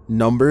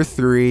 Number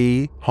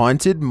 3,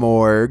 haunted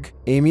morgue.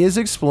 Amy is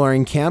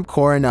exploring Camp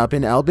Cornup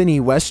in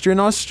Albany, Western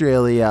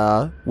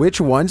Australia,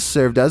 which once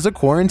served as a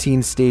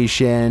quarantine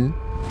station.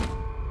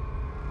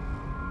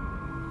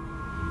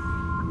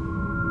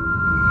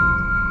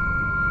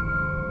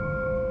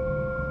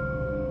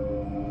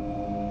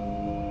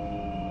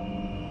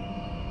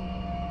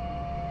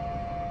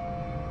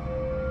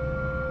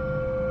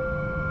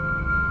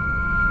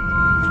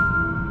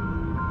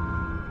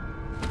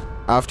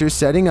 After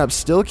setting up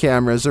still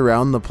cameras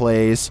around the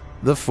place,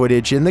 the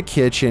footage in the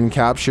kitchen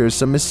captures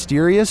some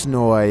mysterious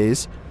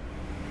noise.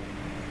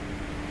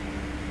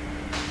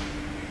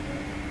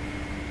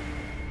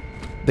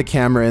 The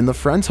camera in the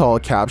front hall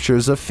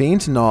captures a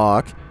faint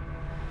knock.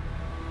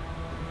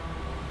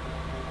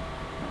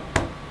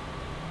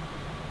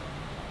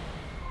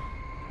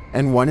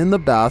 And one in the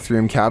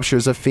bathroom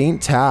captures a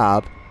faint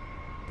tap.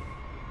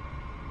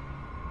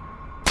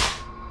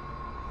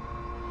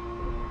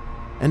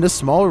 And a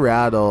small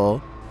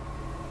rattle.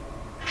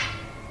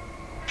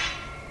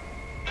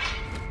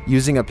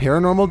 Using a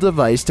paranormal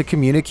device to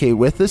communicate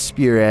with the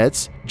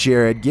spirits,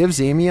 Jared gives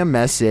Amy a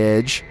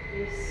message.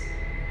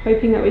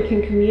 Hoping that we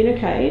can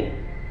communicate.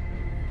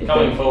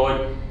 Coming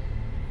forward.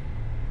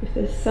 If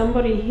there's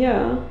somebody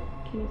here,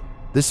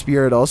 The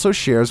spirit also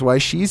shares why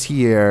she's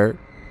here.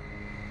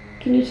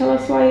 can you tell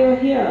us why you're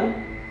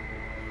here?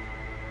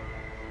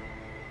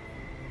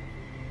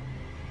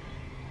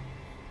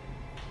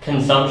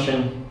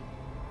 Consumption.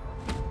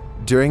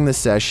 During the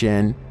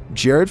session,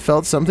 Jared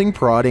felt something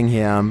prodding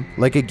him,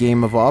 like a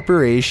game of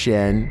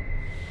Operation.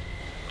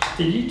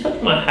 Did you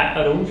touch my hat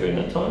at all during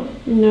that time?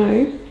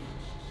 No.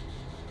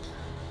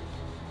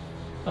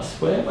 I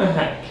swear my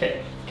hat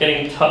kept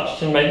getting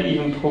touched and maybe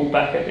even pulled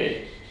back a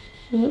bit.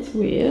 Well, that's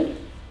weird.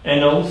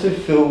 And I also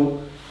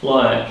feel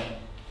like...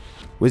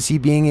 Was he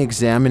being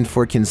examined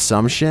for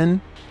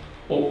consumption?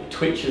 All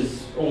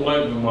twitches all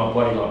over my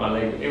body, like my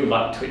leg. It would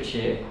like twitch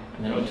here,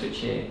 and then it would twitch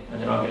here,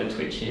 and then I'd get a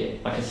twitch here.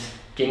 Like a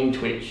skin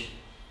twitch.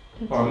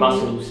 Or a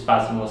muscle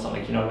spasm or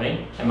something, you know what I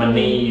mean? And my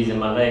knees and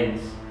my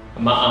legs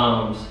and my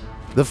arms.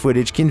 The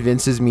footage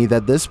convinces me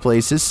that this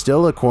place is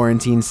still a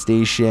quarantine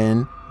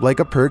station, like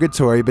a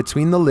purgatory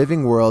between the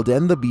living world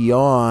and the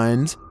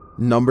beyond.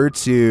 Number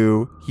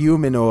 2,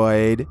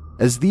 humanoid.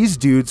 As these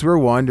dudes were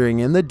wandering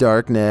in the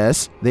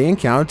darkness, they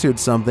encountered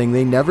something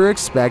they never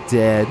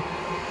expected.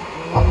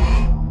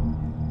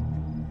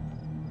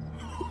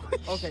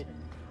 Okay.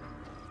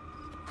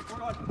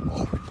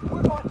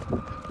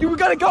 We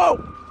gotta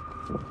go!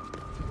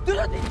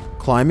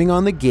 Climbing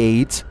on the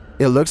gate,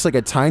 it looks like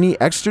a tiny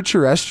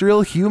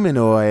extraterrestrial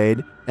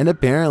humanoid, and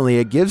apparently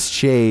it gives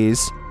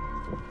chase.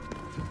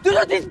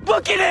 Dude, he's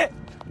booking it!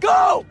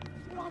 Go!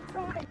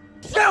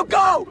 Dude,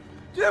 go!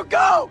 Dude,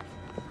 go!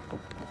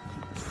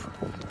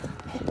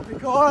 Oh my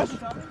gosh!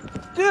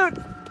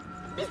 Dude!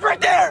 He's right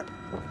there!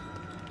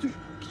 Dude,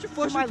 get your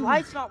flash. My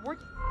light's not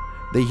working.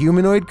 The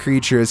humanoid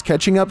creature is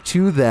catching up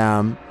to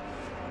them.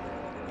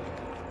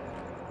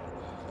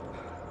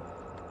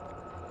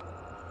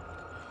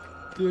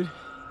 Dude.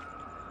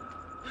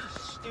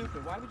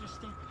 Stupid. Why would you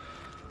stay?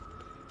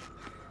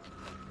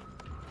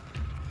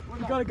 We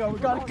gotta go. We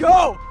gotta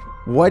go!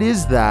 What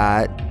is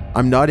that?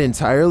 I'm not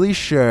entirely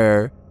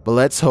sure, but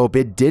let's hope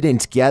it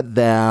didn't get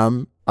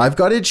them. I've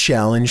got a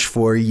challenge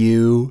for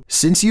you.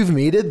 Since you've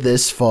made it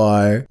this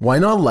far, why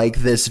not like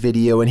this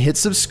video and hit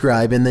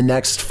subscribe in the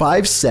next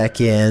 5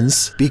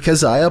 seconds?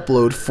 Because I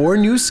upload 4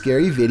 new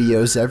scary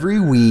videos every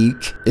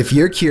week. If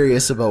you're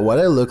curious about what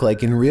I look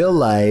like in real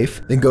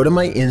life, then go to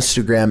my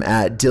Instagram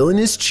at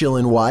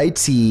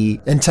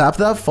DylanIsChillinYT and tap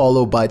that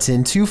follow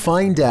button to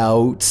find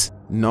out.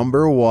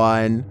 Number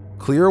 1.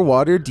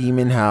 Clearwater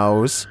Demon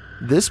House.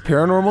 This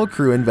paranormal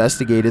crew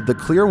investigated the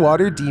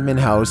Clearwater Demon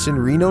House in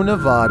Reno,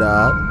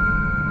 Nevada.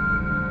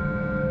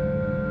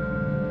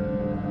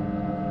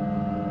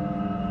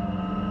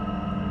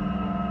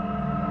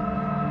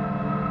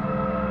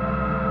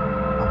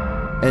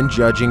 And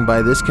judging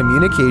by this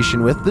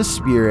communication with the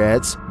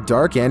spirits,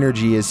 dark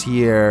energy is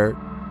here.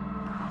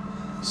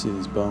 See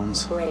these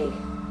bones? Break,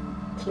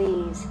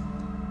 please.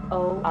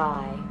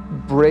 O-I.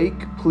 Break,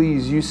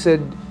 please. You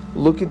said,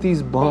 look at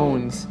these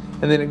bones.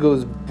 And then it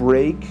goes,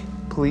 break,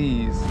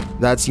 please.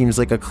 That seems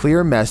like a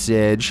clear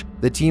message.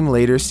 The team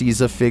later sees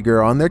a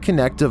figure on their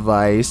Connect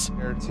device.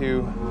 Or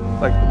two,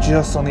 like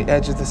just on the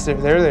edge of the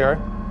stairs. There they are.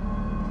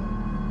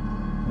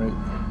 Right.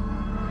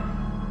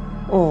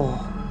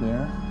 Oh.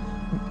 There?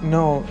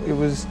 No, it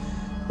was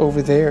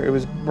over there. It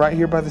was right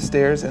here by the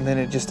stairs, and then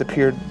it just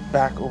appeared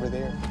back over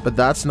there. But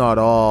that's not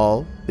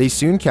all. They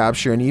soon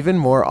capture an even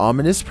more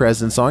ominous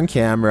presence on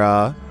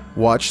camera.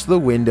 Watch the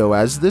window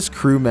as this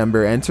crew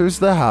member enters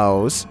the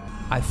house.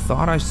 I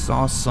thought I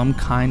saw some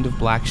kind of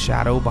black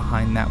shadow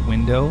behind that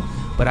window,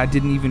 but I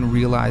didn't even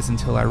realize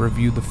until I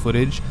reviewed the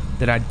footage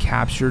that I'd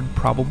captured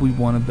probably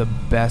one of the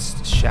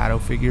best shadow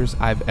figures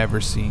I've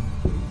ever seen.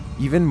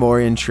 Even more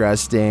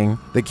interesting,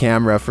 the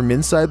camera from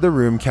inside the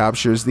room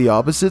captures the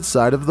opposite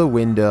side of the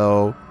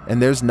window,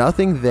 and there's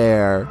nothing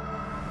there.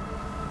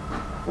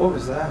 What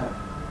was that?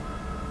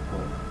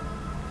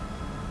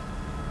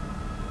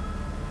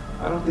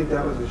 I don't think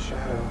that was a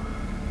shadow.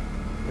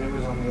 It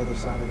was on the other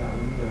side of that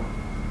window.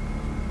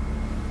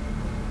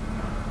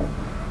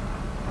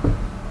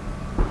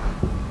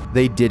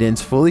 They didn't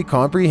fully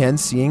comprehend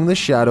seeing the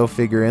shadow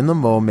figure in the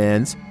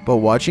moment, but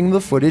watching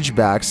the footage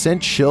back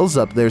sent chills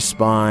up their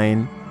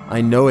spine. I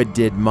know it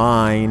did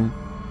mine.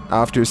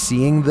 After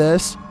seeing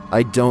this,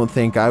 I don't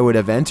think I would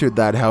have entered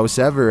that house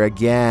ever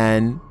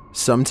again.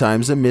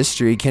 Sometimes a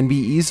mystery can be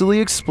easily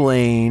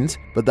explained,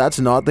 but that's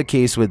not the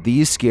case with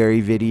these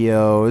scary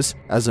videos.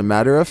 As a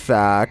matter of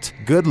fact,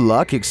 good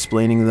luck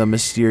explaining the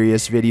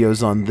mysterious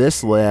videos on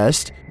this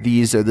list.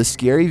 These are the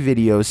scary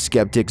videos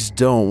skeptics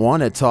don't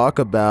want to talk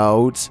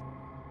about.